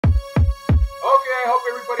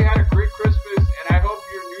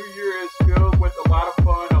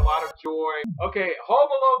Okay,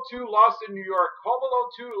 Home Alone 2 Lost in New York. Home Alone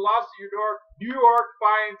 2 Lost in New York. New York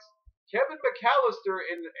finds Kevin McAllister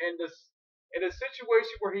in a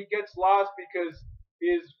situation where he gets lost because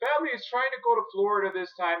his family is trying to go to Florida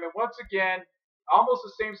this time, and once again, almost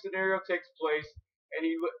the same scenario takes place, and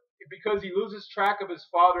because he loses track of his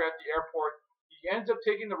father at the airport, he ends up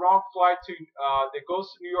taking the wrong flight to that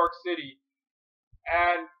goes to New York City,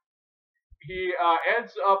 and he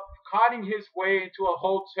ends up conning his way into a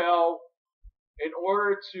hotel in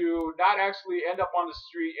order to not actually end up on the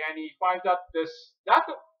street, and he finds out this not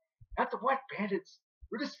the white bandits,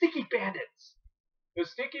 we're the sticky bandits. The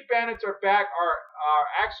sticky bandits are back, are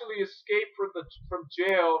actually escaped from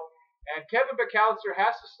jail, and Kevin McAllister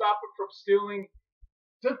has to stop them from stealing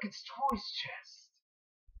Duncan's toys chest.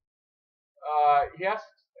 He has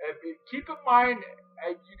keep in mind,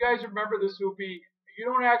 you guys remember this movie. You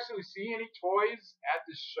don't actually see any toys at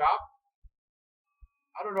the shop.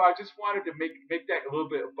 I don't know. I just wanted to make that a little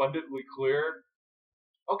bit abundantly clear.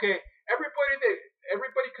 Okay,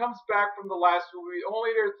 everybody comes back from the last movie.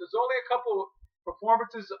 There's only a couple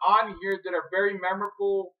performances on here that are very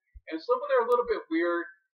memorable, and some of them are a little bit weird.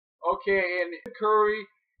 Okay, and Curry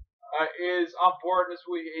is on board in this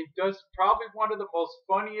movie. It does probably one of the most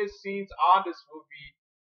funniest scenes on this movie.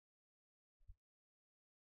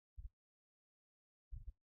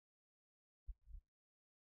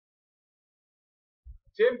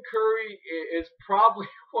 Tim Curry is probably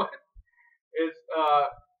what is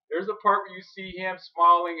there's a part where you see him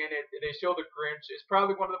smiling and they show the Grinch. It's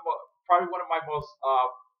probably probably one of my most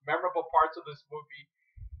memorable parts of this movie,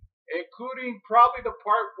 including probably the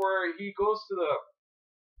part where he's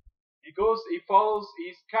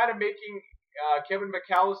kind of making Kevin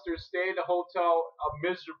McAllister stay in the hotel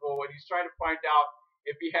miserable, and he's trying to find out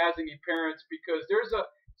if he has any parents, because there's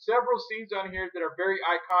several scenes on here that are very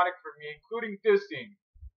iconic for me, including this scene.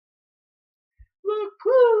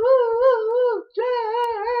 Cool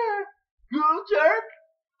jerk, cool jerk,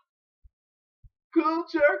 cool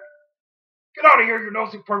jerk. Get out of here, you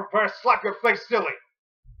nosy pervert! Slap your face silly.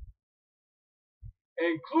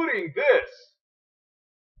 Including this.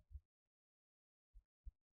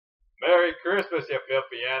 Merry Christmas, you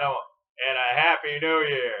filthy animal, and a Happy New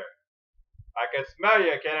Year. I can smell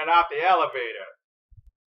you getting off the elevator.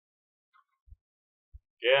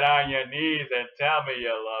 Get on your knees and tell me you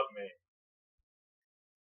love me.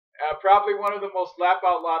 Probably one of the most laugh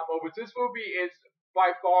out loud moments. This movie is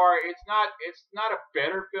by far it's not a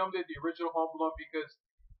better film than the original Home Alone, because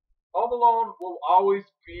Home Alone will always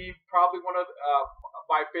be probably one of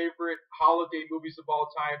my favorite holiday movies of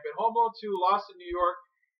all time. But Home Alone 2 Lost in New York,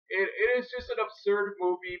 it is just an absurd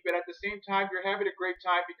movie, but at the same time you're having a great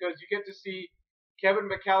time because you get to see Kevin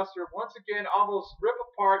McAllister once again almost rip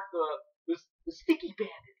apart the sticky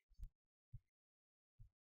bandit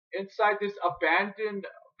inside this abandoned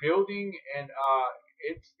building, and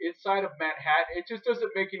it's inside of Manhattan. It just doesn't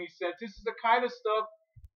make any sense. This is the kind of stuff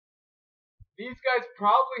these guys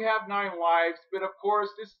probably have 9 lives, but of course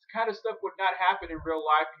this kind of stuff would not happen in real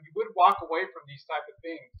life, and you would walk away from these type of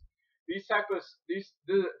things. The type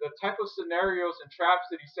of scenarios and traps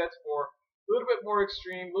that he sets for a little bit more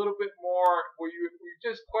extreme, a little bit more where you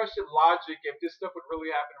just question logic if this stuff would really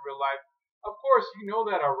happen in real life. Of course, you know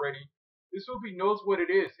that already. This movie knows what it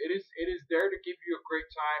is. It is there to give you a great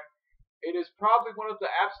time. It is probably one of the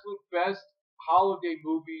absolute best holiday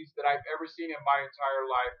movies that I've ever seen in my entire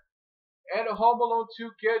life. And Home Alone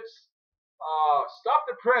 2 gets Stop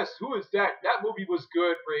the Press. Who is that? That movie was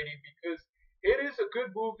good rating because it is a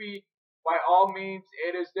good movie by all means.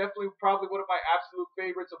 It is definitely probably one of my absolute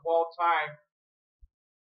favorites of all time.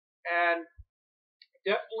 And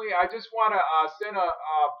definitely, I just want to send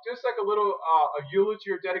just like a little a eulogy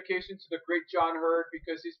or dedication to the great John Hurt,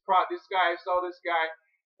 because this guy. I saw this guy,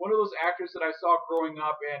 one of those actors that I saw growing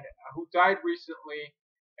up and who died recently,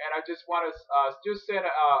 and I just want to just send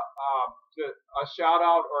a shout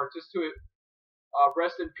out or just to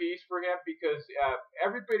rest in peace for him, because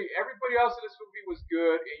everybody else in this movie was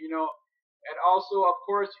good, and also of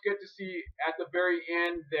course you get to see at the very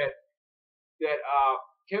end that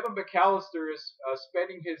Kevin McAllister is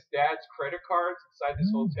spending his dad's credit cards inside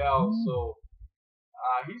this hotel, so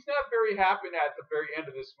he's not very happy at the very end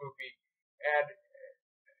of this movie, and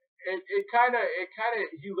it kind of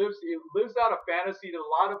he lives out a fantasy that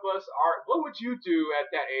a lot of us are. What would you do at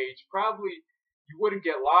that age? Probably you wouldn't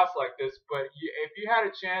get lost like this, but if you had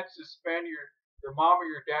a chance to spend your mom or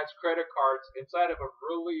your dad's credit cards inside of a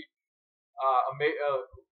really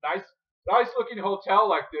nice looking hotel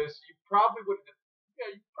like this, you probably would.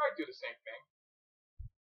 Yeah, you probably do the same thing.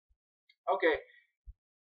 Okay.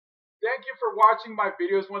 Thank you for watching my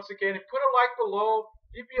videos once again. And put a like below.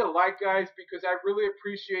 Give me a like, guys, because I really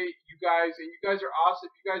appreciate you guys, and you guys are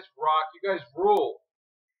awesome. You guys rock. You guys rule.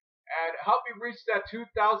 And help me reach that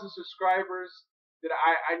 2,000 subscribers that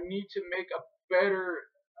I need to make a better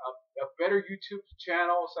YouTube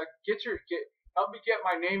channel. So I can get help me get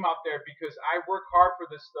my name out there because I work hard for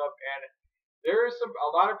this stuff, and there is a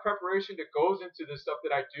lot of preparation that goes into this stuff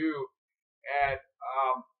that I do. And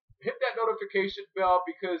hit that notification bell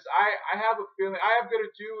because I have a feeling I am going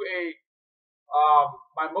to do a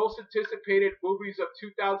my most anticipated movies of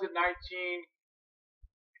 2019.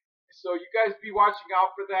 So you guys be watching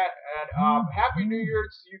out for that. And Happy New Year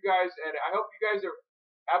to you guys. And I hope you guys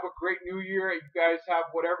have a great New Year. And you guys have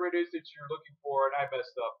whatever it is that you're looking for. And I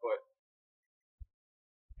messed up, but.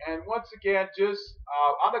 And once again, just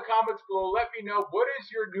on the comments below, let me know what is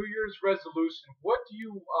your New Year's resolution. What do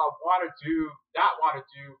you want to do, not want to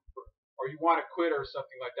do, or you want to quit or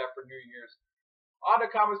something like that for New Year's. On the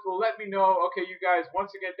comments below, let me know. Okay, you guys,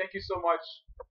 once again, thank you so much.